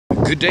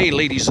Good day,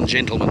 ladies and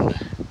gentlemen.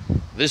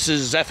 This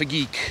is Zaffa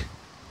Geek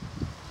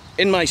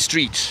in my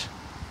street.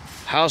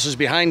 Houses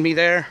behind me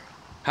there.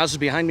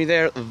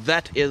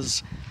 That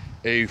is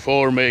a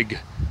 4 meg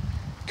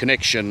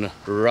connection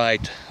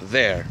right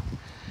there.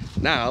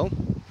 Now,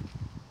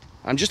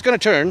 I'm just gonna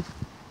turn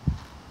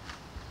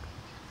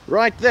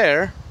right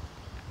there.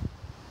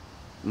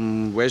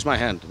 Where's my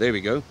hand? There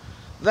we go.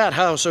 That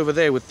house over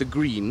there with the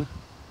green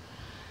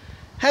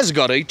has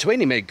got a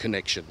 20 meg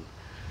connection.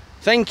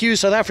 Thank you,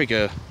 South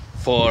Africa,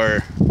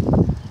 for,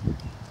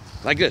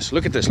 like this,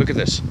 look at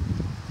this,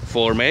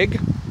 4 meg.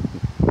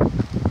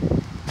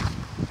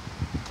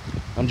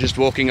 I'm just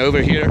walking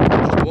over here,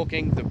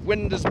 the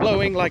wind is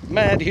blowing like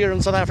mad here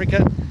in South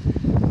Africa.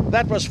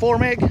 That was 4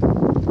 meg,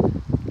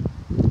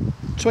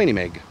 20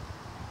 meg,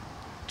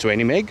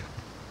 20 meg,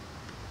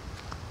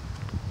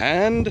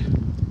 and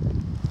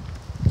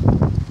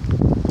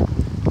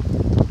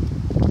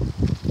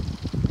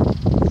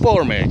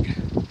 4 meg.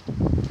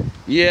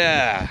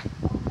 Yeah.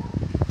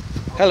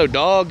 Hello,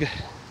 dog.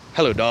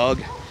 Hello,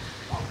 dog.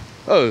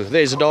 Oh,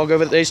 there's a dog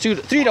over there. There's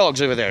 3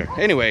 dogs over there.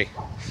 Anyway.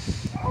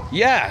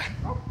 Yeah.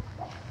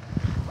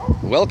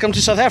 Welcome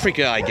to South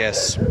Africa, I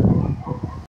guess.